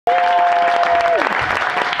A,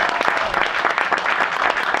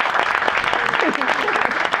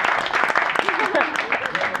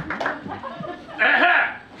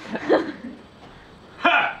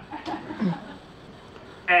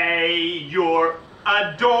 you're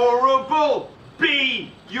adorable.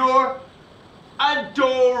 B, you're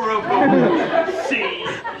adorable. C,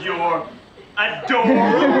 you're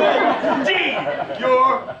adorable. D,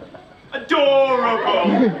 you're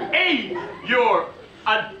adorable. E, you're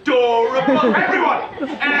adorable. Everyone!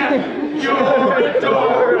 F, you're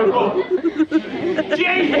adorable. G,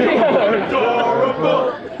 you're adorable.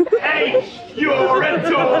 H, you're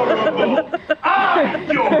adorable. I,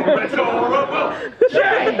 you're adorable. J,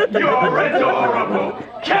 you're adorable.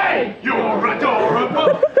 K, you're adorable.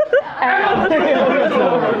 L, you're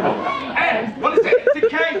adorable. N, what is it? Is it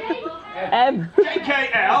K? M.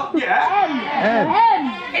 J-K-L, yeah. M.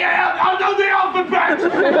 Yeah, I know the alphabet.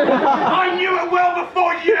 I knew it well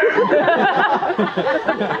before you.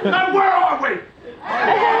 Now, where are we?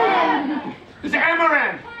 Is it M or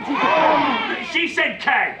N? She said K.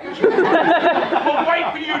 Well, wait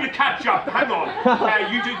for you to catch up. Hang on.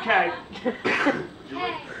 You do K.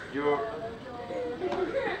 You're...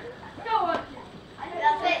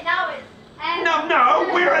 That's it, now it's M. No,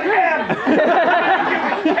 we're at M. You're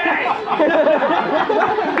at K.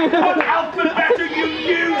 What alphabet are you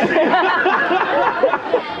using?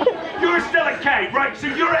 You're still at K, right? So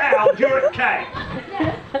you're at L, you're at K.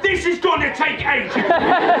 This is going to take ages. Do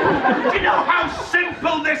you know how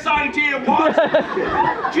simple this idea was?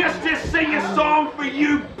 Just to sing a song for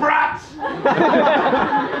you brats.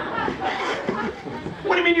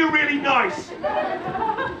 What do you mean you're really nice?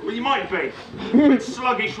 Well, you might be. A bit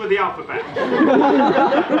sluggish with the alphabet.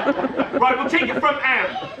 Right, we'll take it from M.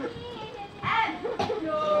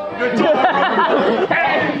 You're adorable.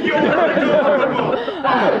 M, you're adorable.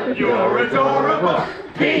 O, you're adorable.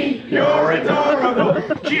 P, you're adorable.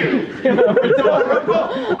 Q, you're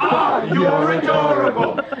adorable. R, you're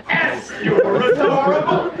adorable. S, you're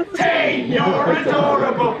adorable. T, you're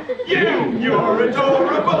adorable. U, you're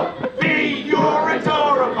adorable. V, you're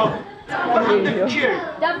adorable. What happened to Q?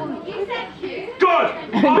 You said Q. Good!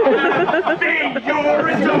 V, you're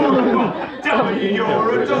adorable. W, you're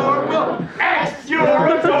adorable. X, you're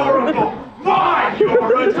adorable. Y,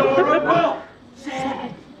 you're adorable. Z,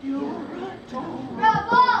 you're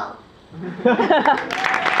adorable.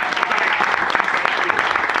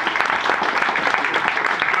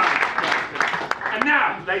 And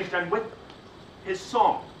now, ladies and gentlemen, his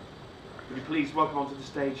song. Would you please welcome onto the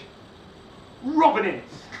stage, Robin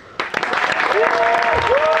Ince.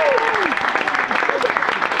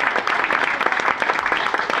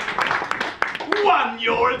 One,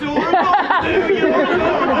 you're adorable. Two, you're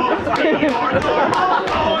adorable. Three, you're adorable.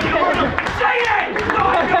 Four, you're adorable. Say it!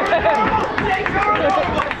 Nine, you're adorable. Six, you're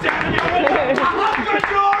adorable. Seven, you're adorable. 100,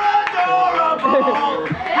 you're adorable.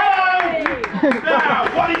 Hello! Now,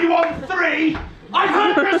 what are you on? 3? I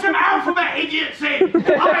heard there's some alphabet idiots in.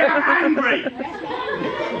 I am angry.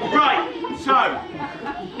 Right, so.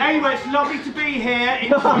 Anyway, it's lovely to be here in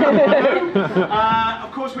Soho.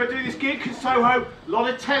 Of course, we're doing this gig because Soho, a lot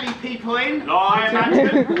of telly people in, I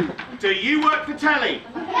imagine. Do you work for telly?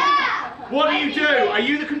 Yeah! What do you do? Are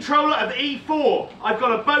you the controller of E4? I've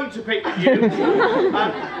got a bone to pick with you.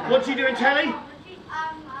 What do you do in telly?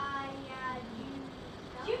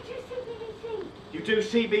 You do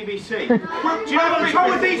CBBC. Well, do you know what the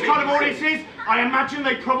trouble with these kind of audiences? I imagine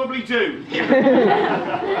they probably do. Anyway,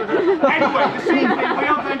 this evening we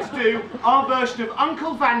are going to do our version of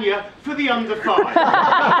Uncle Vanya for the under 5.